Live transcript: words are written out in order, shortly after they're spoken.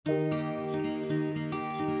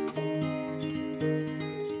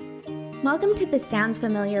Welcome to the Sounds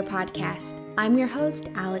Familiar podcast. I'm your host,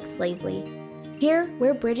 Alex Lavely. Here,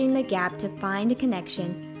 we're bridging the gap to find a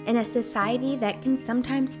connection in a society that can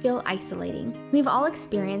sometimes feel isolating. We've all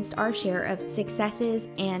experienced our share of successes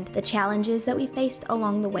and the challenges that we faced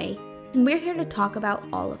along the way, and we're here to talk about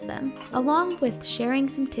all of them, along with sharing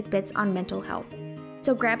some tidbits on mental health.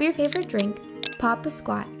 So grab your favorite drink, pop a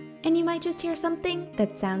squat, and you might just hear something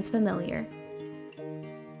that sounds familiar.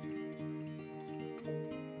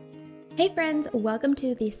 Hey friends, welcome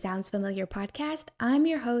to the Sounds Familiar podcast. I'm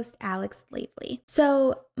your host, Alex Lavely.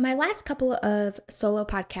 So my last couple of solo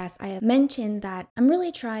podcasts, I have mentioned that I'm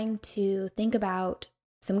really trying to think about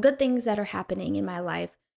some good things that are happening in my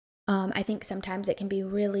life. I think sometimes it can be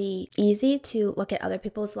really easy to look at other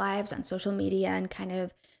people's lives on social media and kind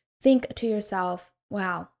of think to yourself,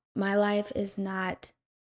 wow, my life is not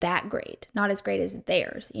that great, not as great as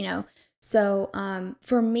theirs, you know? So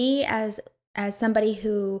for me as somebody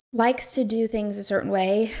who likes to do things a certain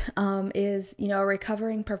way, is, a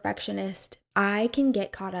recovering perfectionist, I can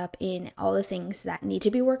get caught up in all the things that need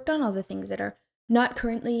to be worked on, all the things that are not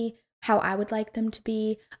currently how I would like them to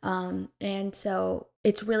be. And so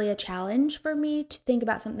it's really a challenge for me to think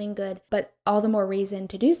about something good, but all the more reason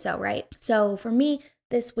to do so, right? So for me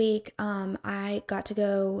this week, I got to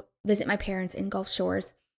go visit my parents in Gulf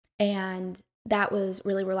Shores, and that was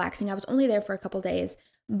really relaxing. I was only there for a couple days,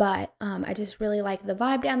 but I just really like the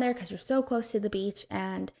vibe down there because you're so close to the beach,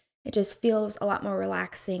 and it just feels a lot more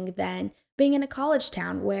relaxing than being in a college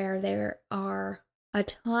town where there are a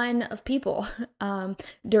ton of people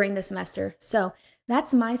during the semester. So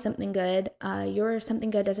that's my something good. Your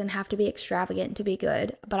something good doesn't have to be extravagant to be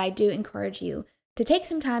good, but I do encourage you to take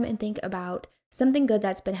some time and think about something good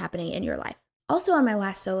that's been happening in your life. Also, on my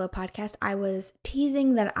last solo podcast, I was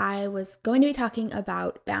teasing that I was going to be talking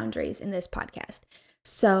about boundaries in this podcast.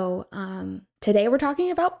 So today we're talking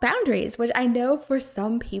about boundaries, which I know for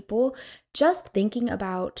some people, just thinking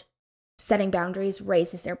about setting boundaries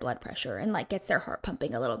raises their blood pressure and gets their heart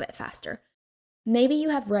pumping a little bit faster. Maybe you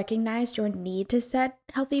have recognized your need to set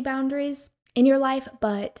healthy boundaries in your life,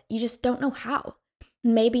 but you just don't know how.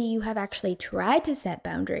 Maybe you have actually tried to set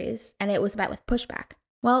boundaries and it was met with pushback.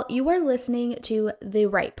 Well, you are listening to the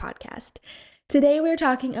right podcast. Today, we're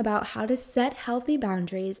talking about how to set healthy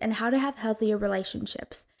boundaries and how to have healthier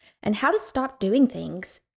relationships and how to stop doing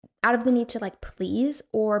things out of the need to please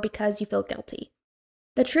or because you feel guilty.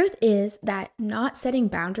 The truth is that not setting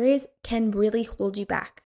boundaries can really hold you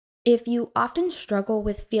back. If you often struggle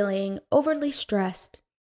with feeling overly stressed,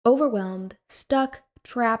 overwhelmed, stuck,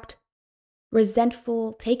 trapped,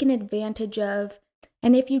 resentful, taken advantage of,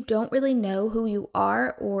 and if you don't really know who you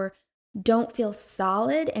are or don't feel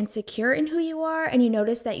solid and secure in who you are, and you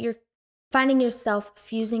notice that you're finding yourself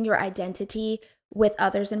fusing your identity with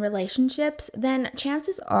others in relationships, then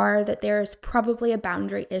chances are that there's probably a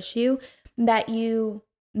boundary issue that you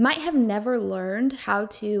might have never learned how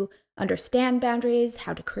to understand boundaries,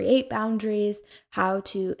 how to create boundaries, how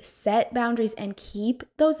to set boundaries and keep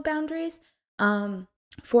those boundaries.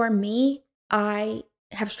 For me, I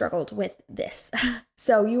have struggled with this.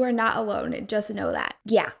 So you are not alone, just know that.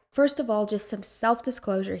 Yeah, first of all, just some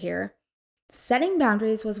self-disclosure here. Setting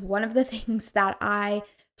boundaries was one of the things that I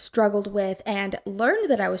struggled with and learned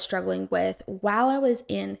that I was struggling with while I was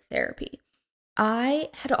in therapy. I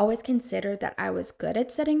had always considered that I was good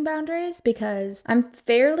at setting boundaries because I'm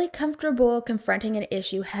fairly comfortable confronting an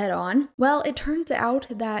issue head on. Well, it turns out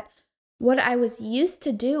that what I was used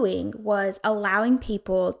to doing was allowing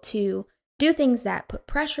people to do things that put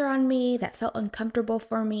pressure on me, that felt uncomfortable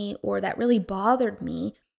for me, or that really bothered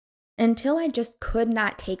me until I just could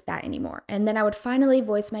not take that anymore. And then I would finally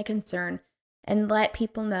voice my concern and let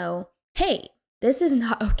people know, hey, this is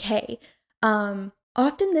not okay.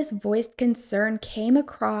 Often this voiced concern came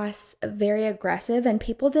across very aggressive and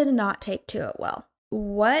people did not take to it well.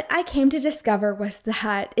 What I came to discover was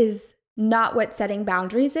that is not what setting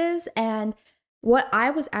boundaries is. And what I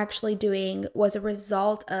was actually doing was a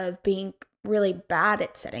result of being really bad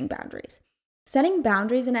at setting boundaries. Setting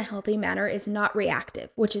boundaries in a healthy manner is not reactive,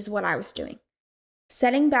 which is what I was doing.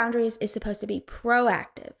 Setting boundaries is supposed to be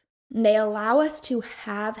proactive. And they allow us to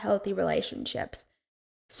have healthy relationships.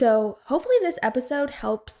 So hopefully this episode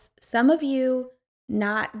helps some of you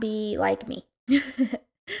not be like me.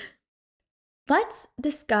 Let's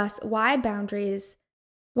discuss why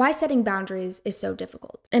setting boundaries is so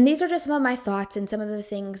difficult. And these are just some of my thoughts and some of the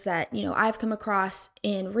things that, I've come across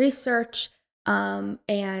in research,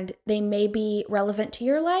 and they may be relevant to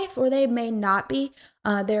your life or they may not be.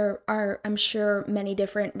 There are, I'm sure, many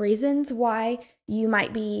different reasons why you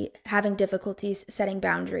might be having difficulties setting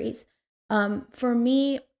boundaries. For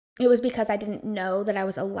me, it was because I didn't know that I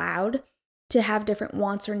was allowed to have different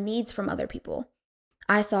wants or needs from other people.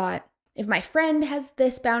 I thought, if my friend has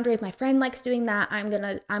this boundary, if my friend likes doing that, I'm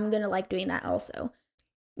gonna like doing that also.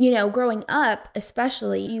 Growing up,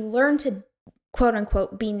 especially, you learn to quote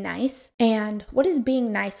unquote be nice. And what does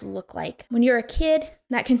being nice look like? When you're a kid,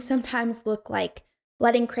 that can sometimes look like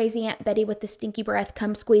letting crazy Aunt Betty with the stinky breath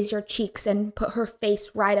come squeeze your cheeks and put her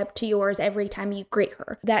face right up to yours every time you greet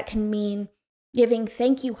her. That can mean giving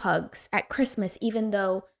thank you hugs at Christmas, even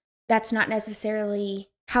though that's not necessarily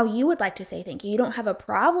how you would like to say thank you. You don't have a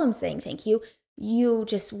problem saying thank you. You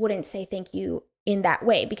just wouldn't say thank you in that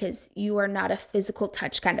way because you are not a physical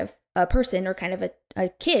touch kind of a person or kind of a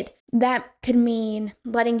kid. That could mean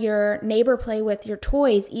letting your neighbor play with your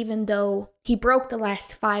toys even though he broke the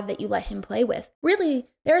last 5 that you let him play with. Really,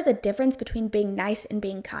 there is a difference between being nice and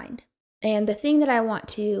being kind. And the thing that I want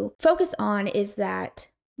to focus on is that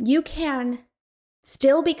you can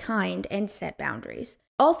still be kind and set boundaries.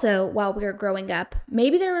 Also, while we were growing up,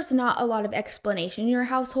 maybe there was not a lot of explanation in your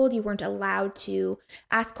household. You weren't allowed to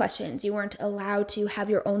ask questions. You weren't allowed to have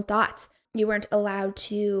your own thoughts. You weren't allowed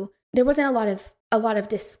to, there wasn't a lot of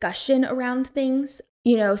discussion around things.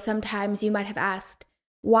 Sometimes you might have asked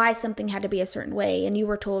why something had to be a certain way, and you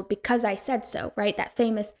were told, because I said so, right? That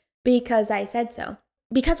famous, because I said so.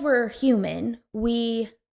 Because we're human,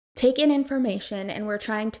 we take in information and we're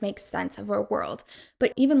trying to make sense of our world.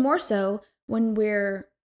 But even more so when we're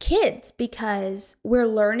kids, because we're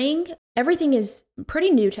learning. Everything is pretty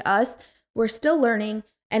new to us. We're still learning,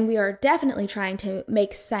 and we are definitely trying to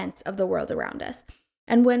make sense of the world around us.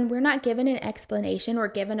 And when we're not given an explanation or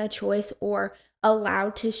given a choice or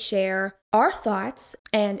allowed to share our thoughts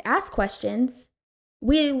and ask questions,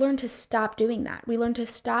 we learn to stop doing that. We learn to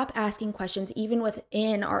stop asking questions even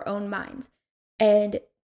within our own minds and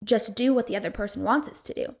just do what the other person wants us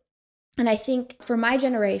to do. And I think for my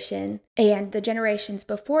generation and the generations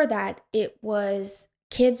before that, it was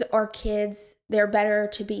kids are kids. They're better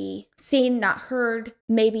to be seen, not heard.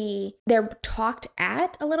 Maybe they're talked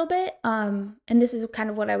at a little bit. And this is kind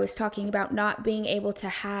of what I was talking about, not being able to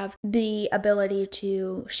have the ability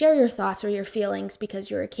to share your thoughts or your feelings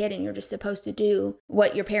because you're a kid and you're just supposed to do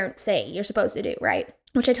what your parents say you're supposed to do, right?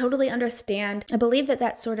 Which I totally understand. I believe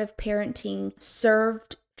that sort of parenting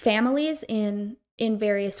served families in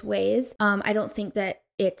various ways. I don't think that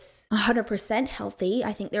it's 100% healthy.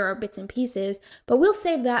 I think there are bits and pieces, but we'll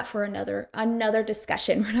save that for another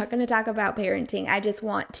discussion. We're not going to talk about parenting. I just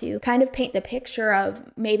want to kind of paint the picture of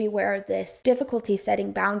maybe where this difficulty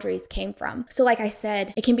setting boundaries came from. So like I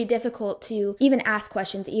said, it can be difficult to even ask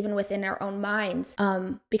questions even within our own minds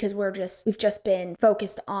because we've just been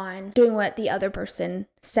focused on doing what the other person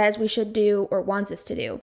says we should do or wants us to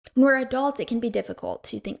do. When we're adults, it can be difficult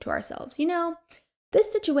to think to ourselves, this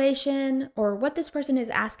situation or what this person is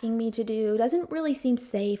asking me to do doesn't really seem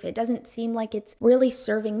safe. It doesn't seem like it's really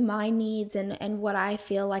serving my needs and what I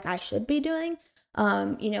feel like I should be doing.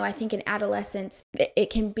 I think in adolescence, it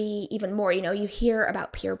can be even more, you hear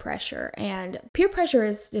about peer pressure, and peer pressure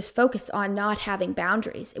is just focused on not having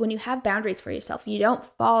boundaries. When you have boundaries for yourself, you don't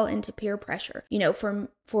fall into peer pressure.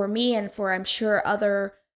 For me and for I'm sure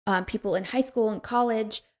other people in high school and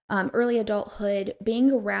college, early adulthood,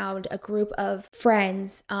 being around a group of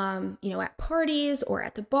friends, at parties or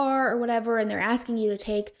at the bar or whatever, and they're asking you to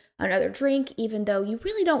take another drink, even though you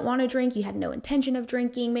really don't want to drink, you had no intention of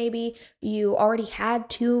drinking, maybe you already had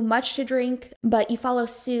too much to drink, but you follow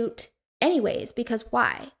suit anyways, because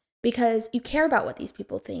why? Because you care about what these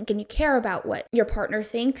people think and you care about what your partner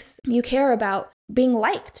thinks. You care about being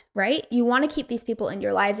liked, right? You want to keep these people in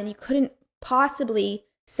your lives, and you couldn't possibly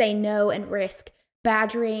say no and risk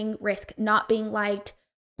badgering, risk not being liked,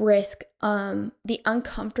 risk the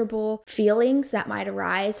uncomfortable feelings that might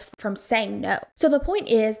arise from saying no. So the point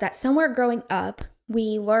is that somewhere growing up,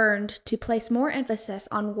 we learned to place more emphasis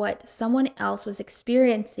on what someone else was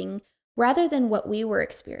experiencing rather than what we were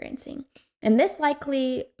experiencing. And this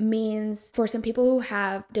likely means for some people who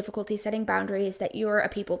have difficulty setting boundaries that you're a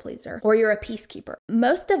people pleaser or you're a peacekeeper.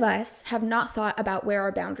 Most of us have not thought about where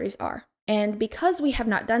our boundaries are. And because we have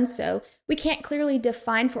not done so, we can't clearly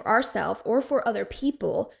define for ourselves or for other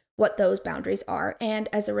people what those boundaries are. And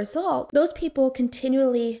as a result, those people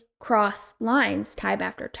continually cross lines time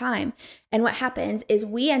after time. And what happens is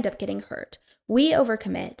we end up getting hurt. We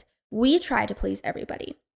overcommit. We try to please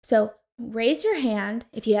everybody. So raise your hand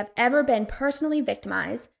if you have ever been personally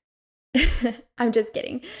victimized. I'm just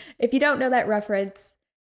kidding. If you don't know that reference,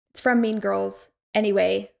 it's from Mean Girls.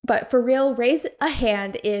 Anyway, but for real, raise a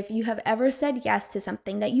hand if you have ever said yes to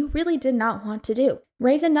something that you really did not want to do.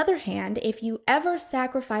 Raise another hand if you ever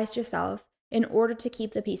sacrificed yourself in order to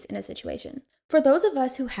keep the peace in a situation. For those of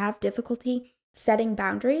us who have difficulty setting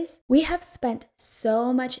boundaries, we have spent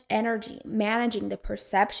so much energy managing the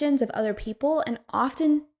perceptions of other people and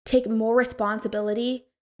often take more responsibility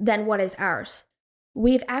than what is ours.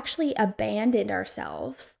 We've actually abandoned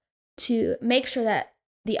ourselves to make sure that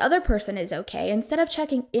the other person is okay instead of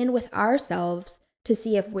checking in with ourselves to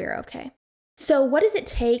see if we're okay. So what does it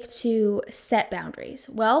take to set boundaries?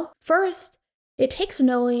 Well, first, it takes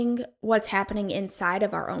knowing what's happening inside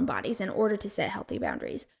of our own bodies in order to set healthy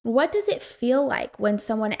boundaries. What does it feel like when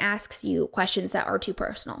someone asks you questions that are too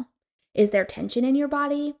personal? Is there tension in your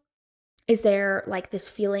body? Is there like this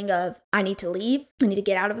feeling of, I need to leave, I need to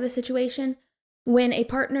get out of this situation? When a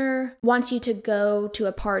partner wants you to go to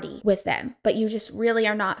a party with them, but you just really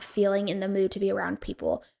are not feeling in the mood to be around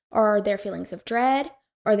people, are there feelings of dread?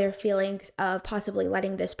 Are there feelings of possibly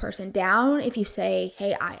letting this person down if you say,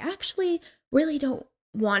 hey, I actually really don't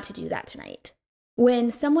want to do that tonight?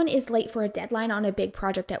 When someone is late for a deadline on a big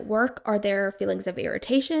project at work, are there feelings of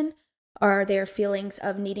irritation? Are there feelings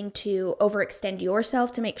of needing to overextend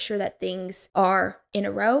yourself to make sure that things are in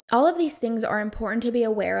a row? All of these things are important to be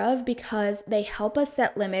aware of because they help us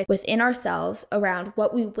set limits within ourselves around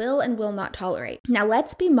what we will and will not tolerate. Now,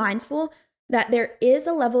 let's be mindful that there is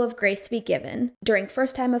a level of grace to be given during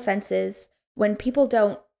first-time offenses when people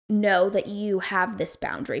don't know that you have this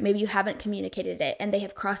boundary. Maybe you haven't communicated it and they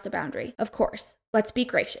have crossed a boundary. Of course, let's be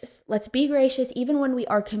gracious. Let's be gracious even when we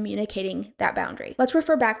are communicating that boundary. Let's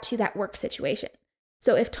refer back to that work situation.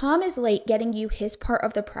 So if Tom is late getting you his part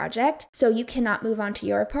of the project, so you cannot move on to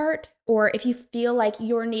your part, or if you feel like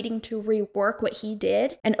you're needing to rework what he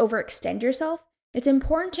did and overextend yourself, it's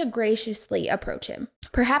important to graciously approach him.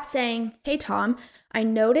 Perhaps saying, hey, Tom, I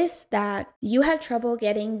noticed that you had trouble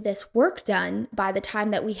getting this work done by the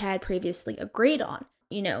time that we had previously agreed on.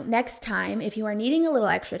 Next time, if you are needing a little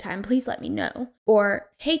extra time, please let me know. Or,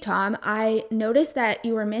 hey, Tom, I noticed that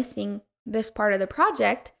you were missing this part of the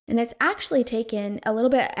project, and it's actually taken a little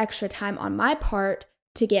bit extra time on my part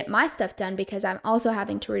to get my stuff done because I'm also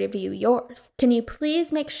having to review yours. Can you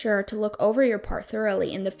please make sure to look over your part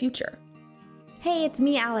thoroughly in the future? Hey, it's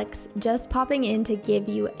me, Alex, just popping in to give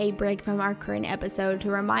you a break from our current episode to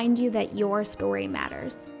remind you that your story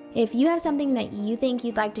matters. If you have something that you think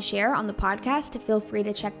you'd like to share on the podcast, feel free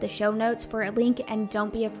to check the show notes for a link and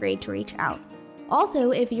don't be afraid to reach out. Also,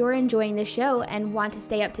 if you're enjoying the show and want to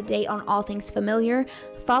stay up to date on all things familiar,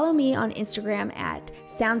 follow me on Instagram at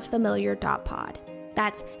soundsfamiliar.pod.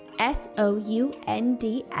 That's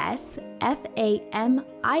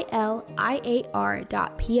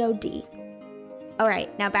soundsfamiliar.pod. All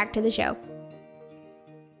right, now back to the show.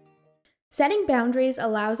 Setting boundaries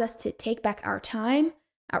allows us to take back our time,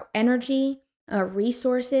 our energy, our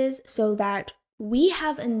resources so that we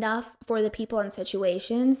have enough for the people and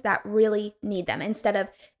situations that really need them instead of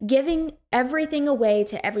giving everything away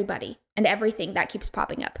to everybody and everything that keeps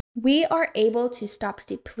popping up. We are able to stop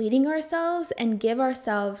depleting ourselves and give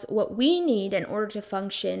ourselves what we need in order to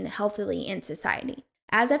function healthily in society.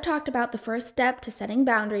 As I've talked about, the first step to setting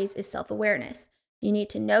boundaries is self-awareness. You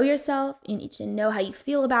need to know yourself. You need to know how you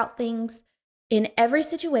feel about things. In every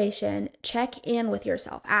situation, check in with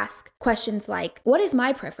yourself. Ask questions like, what is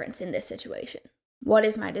my preference in this situation? What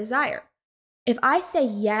is my desire? If I say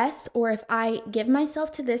yes, or if I give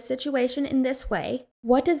myself to this situation in this way,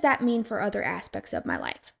 what does that mean for other aspects of my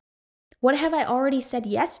life? What have I already said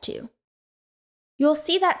yes to? You'll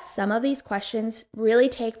see that some of these questions really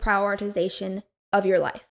take prioritization of your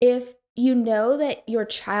life. If you know that your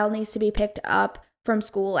child needs to be picked up from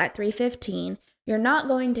school at 3:15, you're not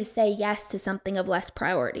going to say yes to something of less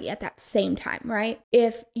priority at that same time, right?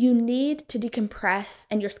 If you need to decompress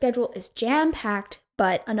and your schedule is jam-packed,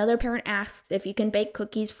 but another parent asks if you can bake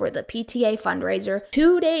cookies for the PTA fundraiser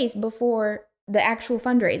 2 days before the actual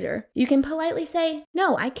fundraiser, you can politely say,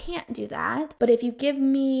 no, I can't do that. But if you give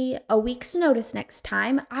me a week's notice next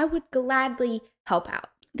time, I would gladly help out.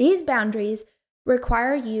 These boundaries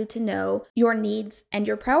require you to know your needs and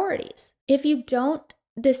your priorities. If you don't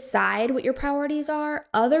decide what your priorities are,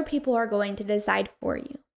 other people are going to decide for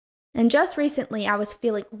you. And just recently, I was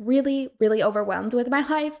feeling really, really overwhelmed with my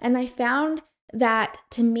life, and I found that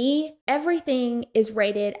to me, everything is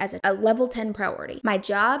rated as a level 10 priority. My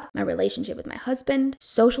job, my relationship with my husband,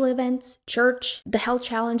 social events, church, the health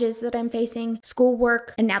challenges that I'm facing,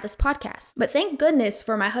 schoolwork, and now this podcast. But thank goodness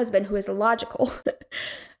for my husband who is logical.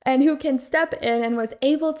 and who can step in and was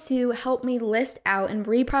able to help me list out and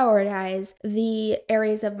reprioritize the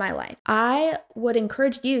areas of my life. I would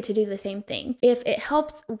encourage you to do the same thing. If it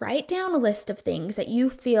helps, write down a list of things that you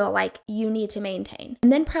feel like you need to maintain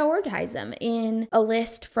and then prioritize them in a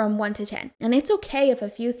list from 1 to 10. And it's okay if a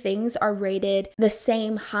few things are rated the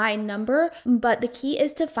same high number, but the key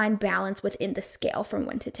is to find balance within the scale from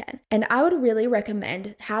 1 to 10. And I would really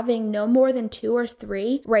recommend having no more than 2 or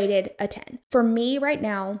 3 rated a 10. For me right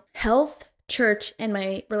now, health, church, and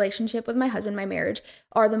my relationship with my husband, my marriage,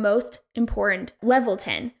 are the most important level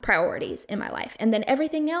 10 priorities in my life. And then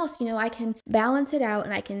everything else, I can balance it out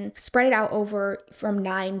and I can spread it out over from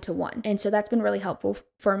 9 to 1. And so that's been really helpful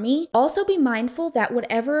for me. Also be mindful that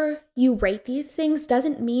whatever you rate these things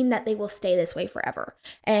doesn't mean that they will stay this way forever.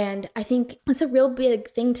 And I think it's a real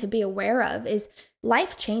big thing to be aware of is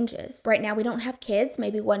life changes. Right now we don't have kids,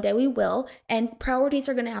 maybe one day we will, and priorities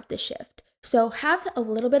are going to have to shift. So have a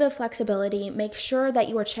little bit of flexibility. Make sure that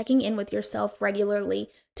you are checking in with yourself regularly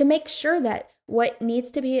to make sure that what needs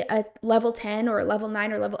to be a level 10 or level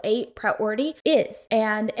 9 or level 8 priority is,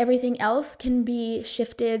 and everything else can be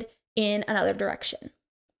shifted in another direction.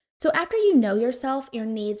 So after you know yourself, your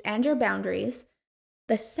needs, and your boundaries,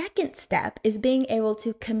 the second step is being able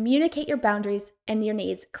to communicate your boundaries and your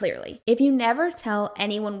needs clearly. If you never tell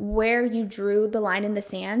anyone where you drew the line in the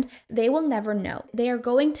sand, they will never know. They are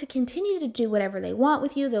going to continue to do whatever they want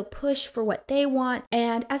with you. They'll push for what they want.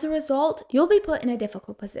 And as a result, you'll be put in a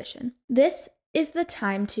difficult position. This is the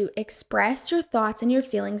time to express your thoughts and your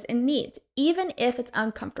feelings and needs, even if it's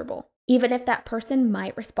uncomfortable, even if that person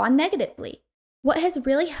might respond negatively. What has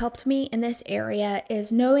really helped me in this area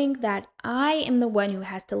is knowing that I am the one who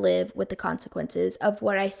has to live with the consequences of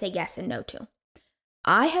what I say yes and no to.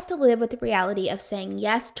 I have to live with the reality of saying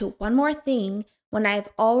yes to one more thing when I've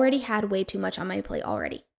already had way too much on my plate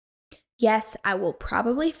already. Yes, I will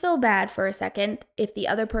probably feel bad for a second if the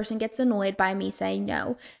other person gets annoyed by me saying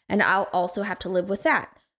no, and I'll also have to live with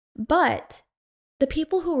that. But the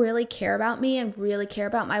people who really care about me and really care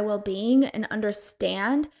about my well-being and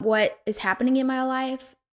understand what is happening in my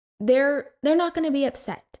life, they're not going to be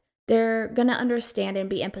upset. They're going to understand and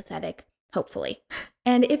be empathetic, hopefully.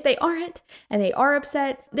 And if they aren't and they are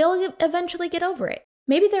upset, they'll eventually get over it.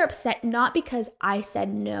 Maybe they're upset not because I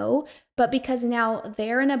said no, but because now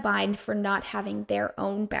they're in a bind for not having their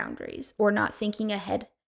own boundaries or not thinking ahead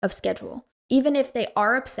of schedule. Even if they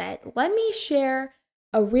are upset, let me share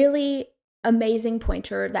a really amazing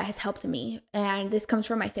pointer that has helped me. And this comes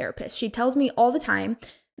from my therapist. She tells me all the time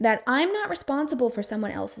that I'm not responsible for someone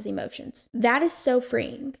else's emotions. That is so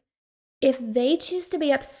freeing. If they choose to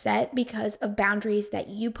be upset because of boundaries that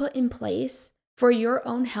you put in place for your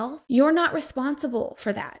own health, you're not responsible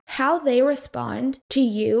for that. How they respond to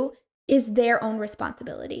you is their own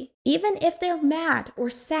responsibility. Even if they're mad or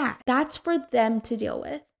sad, that's for them to deal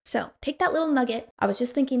with. So take that little nugget. I was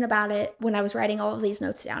just thinking about it when I was writing all of these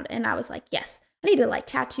notes down, and I was like, yes, I need to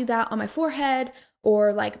tattoo that on my forehead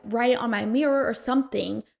or write it on my mirror or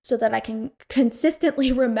something so that I can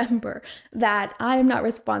consistently remember that I am not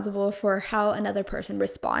responsible for how another person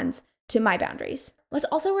responds to my boundaries. Let's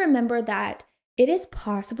also remember that it is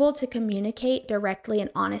possible to communicate directly and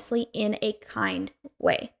honestly in a kind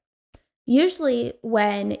way. Usually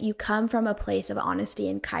when you come from a place of honesty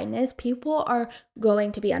and kindness, people are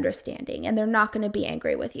going to be understanding and they're not going to be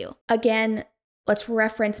angry with you. Again, let's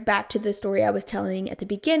reference back to the story I was telling at the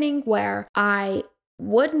beginning where I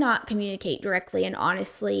would not communicate directly and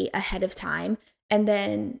honestly ahead of time. And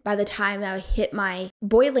then by the time I hit my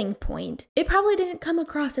boiling point, it probably didn't come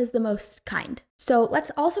across as the most kind. So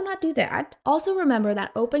let's also not do that. Also remember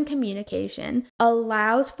that open communication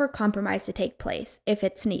allows for compromise to take place if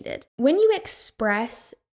it's needed. When you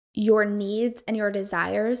express your needs and your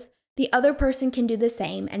desires, the other person can do the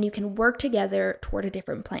same and you can work together toward a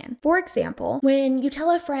different plan. For example, when you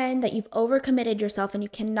tell a friend that you've overcommitted yourself and you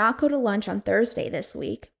cannot go to lunch on Thursday this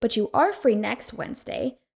week, but you are free next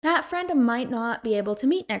Wednesday, that friend might not be able to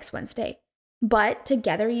meet next Wednesday. But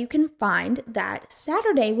together you can find that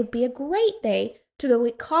Saturday would be a great day to go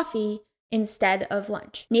get coffee instead of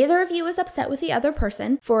lunch. Neither of you is upset with the other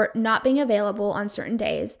person for not being available on certain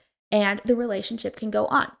days, and the relationship can go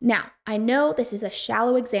on. Now, I know this is a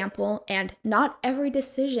shallow example, and not every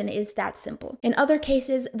decision is that simple. In other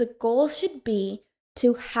cases, the goal should be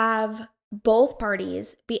to have both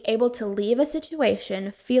parties be able to leave a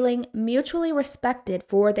situation feeling mutually respected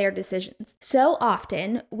for their decisions. So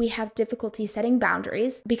often, we have difficulty setting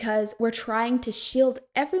boundaries because we're trying to shield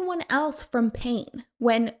everyone else from pain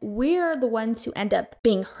when we're the ones who end up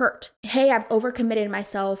being hurt. Hey, I've overcommitted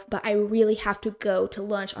myself, but I really have to go to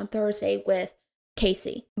lunch on Thursday with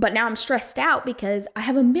Casey. But now I'm stressed out because I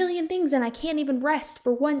have a million things and I can't even rest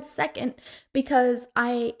for 1 second because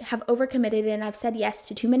I have overcommitted and I've said yes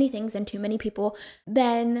to too many things and too many people.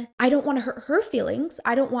 Then I don't want to hurt her feelings.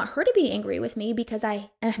 I don't want her to be angry with me because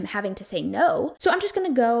I am having to say no. So I'm just going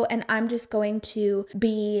to go and I'm just going to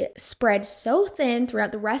be spread so thin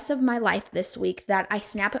throughout the rest of my life this week that I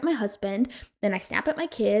snap at my husband, then I snap at my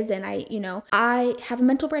kids, and I have a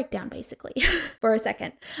mental breakdown basically for a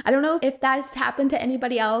second. I don't know if that's happened to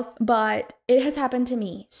anybody else, but it has happened to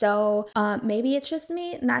me. So maybe it's just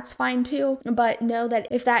me, and that's fine too. But know that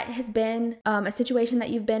if that has been a situation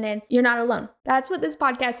that you've been in, you're not alone. That's what this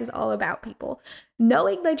podcast is all about, people.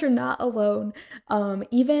 Knowing that you're not alone,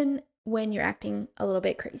 even when you're acting a little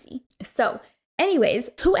bit crazy. So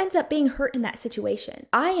anyways, who ends up being hurt in that situation?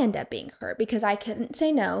 I end up being hurt because I couldn't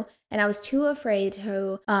say no, and I was too afraid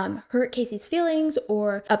to hurt Casey's feelings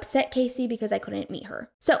or upset Casey because I couldn't meet her.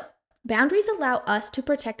 So boundaries allow us to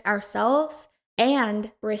protect ourselves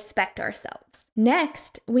and respect ourselves.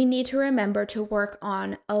 Next, we need to remember to work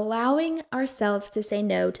on allowing ourselves to say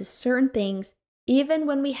no to certain things, even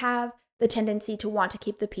when we have the tendency to want to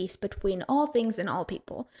keep the peace between all things and all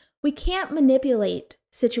people. We can't manipulate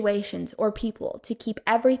situations or people to keep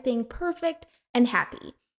everything perfect and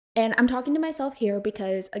happy. And I'm talking to myself here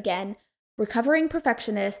because, again, recovering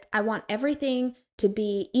perfectionist, I want everything to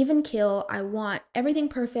be even kill. I want everything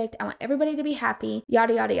perfect. I want everybody to be happy,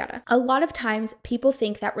 yada, yada, yada. A lot of times people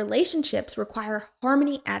think that relationships require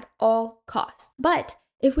harmony at all costs. But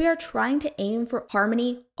if we are trying to aim for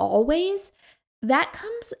harmony always, that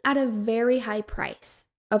comes at a very high price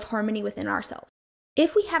of harmony within ourselves.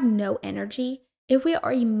 If we have no energy, if we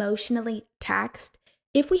are emotionally taxed,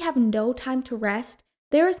 if we have no time to rest,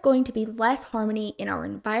 there is going to be less harmony in our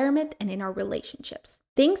environment and in our relationships.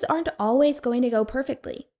 Things aren't always going to go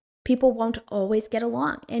perfectly. People won't always get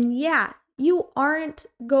along. And yeah, you aren't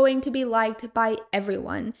going to be liked by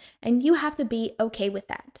everyone, and you have to be okay with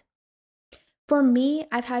that. For me,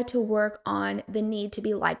 I've had to work on the need to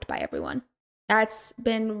be liked by everyone. That's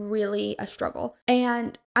been really a struggle.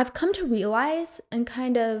 And I've come to realize and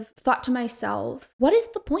kind of thought to myself, what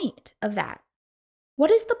is the point of that? What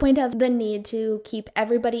is the point of the need to keep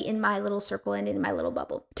everybody in my little circle and in my little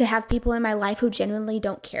bubble? To have people in my life who genuinely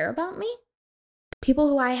don't care about me? People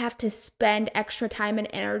who I have to spend extra time and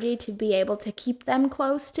energy to be able to keep them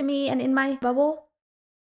close to me and in my bubble?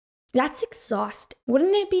 That's exhausting.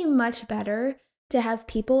 Wouldn't it be much better to have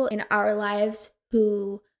people in our lives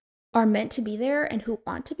who are meant to be there and who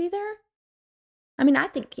want to be there? I mean, I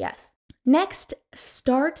think yes. Next,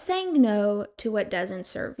 start saying no to what doesn't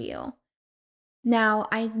serve you. Now,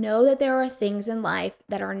 I know that there are things in life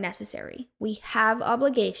that are necessary. We have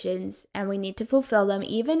obligations and we need to fulfill them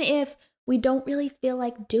even if we don't really feel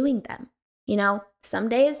like doing them. Some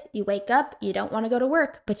days you wake up, you don't want to go to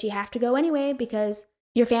work, but you have to go anyway because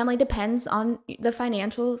your family depends on the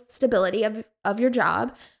financial stability of your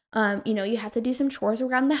job. You have to do some chores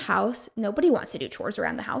around the house. Nobody wants to do chores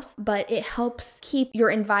around the house, but it helps keep your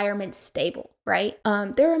environment stable, right?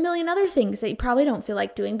 There are a million other things that you probably don't feel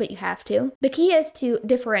like doing, but you have to. The key is to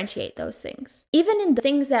differentiate those things. Even in the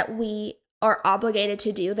things that we are obligated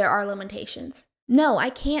to do, there are limitations. No, I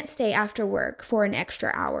can't stay after work for an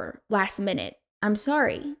extra hour last minute. I'm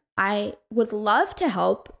sorry. I would love to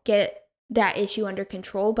help get that issue under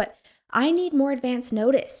control, but I need more advance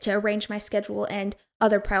notice to arrange my schedule and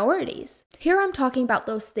other priorities. Here I'm talking about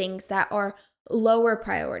those things that are lower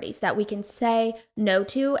priorities that we can say no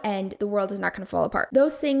to and the world is not going to fall apart.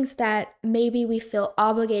 Those things that maybe we feel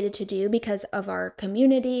obligated to do because of our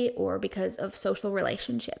community or because of social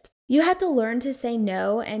relationships. You have to learn to say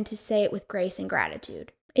no and to say it with grace and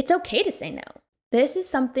gratitude. It's okay to say no. This is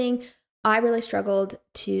something I really struggled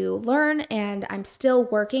to learn and I'm still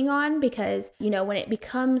working on because, when it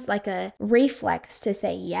becomes like a reflex to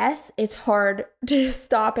say yes, it's hard to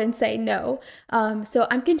stop and say no. So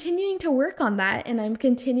I'm continuing to work on that and I'm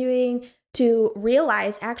continuing to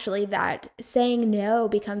realize actually that saying no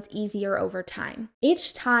becomes easier over time.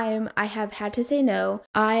 Each time I have had to say no,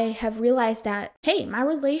 I have realized that, hey, my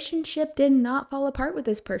relationship did not fall apart with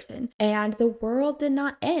this person and the world did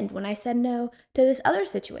not end when I said no to this other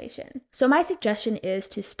situation. So my suggestion is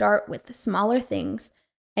to start with smaller things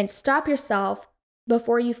and stop yourself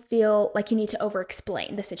before you feel like you need to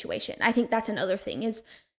over-explain the situation. I think that's another thing is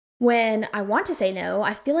when I want to say no,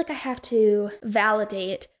 I feel like I have to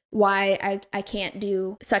validate why I can't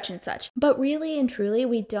do such and such. But really and truly,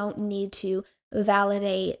 we don't need to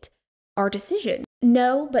validate our decision.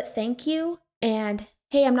 No, but thank you. And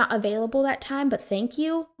hey, I'm not available that time, but thank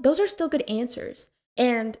you. Those are still good answers.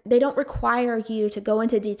 and they don't require you to go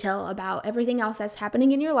into detail about everything else that's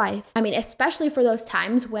happening in your life. I mean, especially for those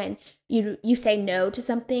times when you say no to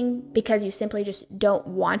something because you simply just don't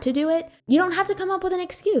want to do it. You don't have to come up with an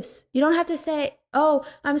excuse. You don't have to say, oh,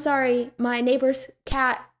 I'm sorry, my neighbor's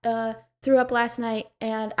cat threw up last night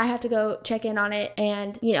and I have to go check in on it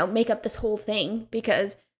and, make up this whole thing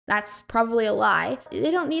because that's probably a lie. They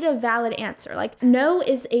don't need a valid answer. Like, no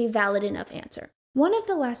is a valid enough answer. One of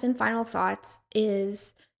the last and final thoughts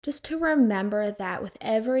is just to remember that with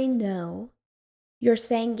every no, you're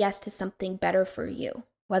saying yes to something better for you,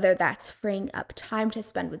 whether that's freeing up time to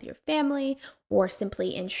spend with your family or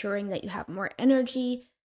simply ensuring that you have more energy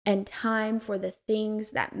and time for the things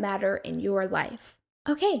that matter in your life.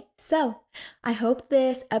 Okay, so I hope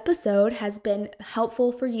this episode has been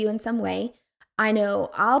helpful for you in some way. I know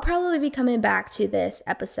I'll probably be coming back to this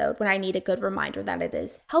episode when I need a good reminder that it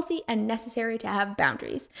is healthy and necessary to have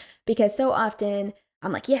boundaries, because so often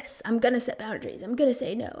I'm like, yes, I'm going to set boundaries. I'm going to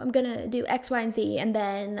say no. I'm going to do X, Y, and Z. And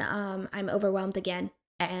then I'm overwhelmed again.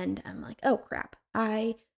 And I'm like, oh, crap.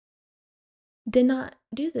 I did not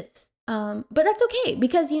do this. But that's okay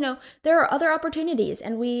because, there are other opportunities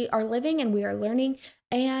and we are living and we are learning.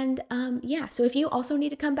 And so if you also need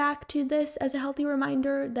to come back to this as a healthy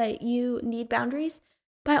reminder that you need boundaries,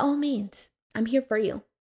 by all means, I'm here for you.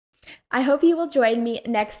 I hope you will join me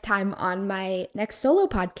next time on my next solo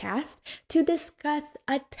podcast to discuss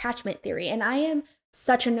attachment theory. And I am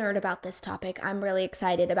such a nerd about this topic. I'm really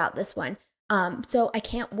excited about this one. So I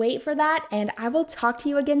can't wait for that. And I will talk to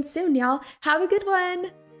you again soon, y'all. Have a good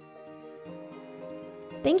one.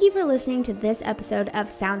 Thank you for listening to this episode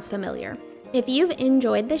of Sounds Familiar. If you've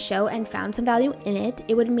enjoyed the show and found some value in it,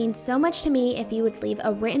 it would mean so much to me if you would leave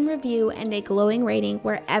a written review and a glowing rating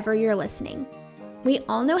wherever you're listening. We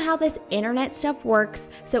all know how this internet stuff works,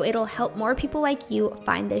 so it'll help more people like you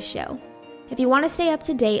find this show. If you want to stay up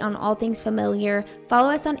to date on all things familiar, follow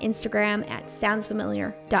us on Instagram at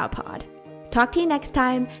soundsfamiliar.pod. Talk to you next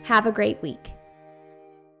time. Have a great week.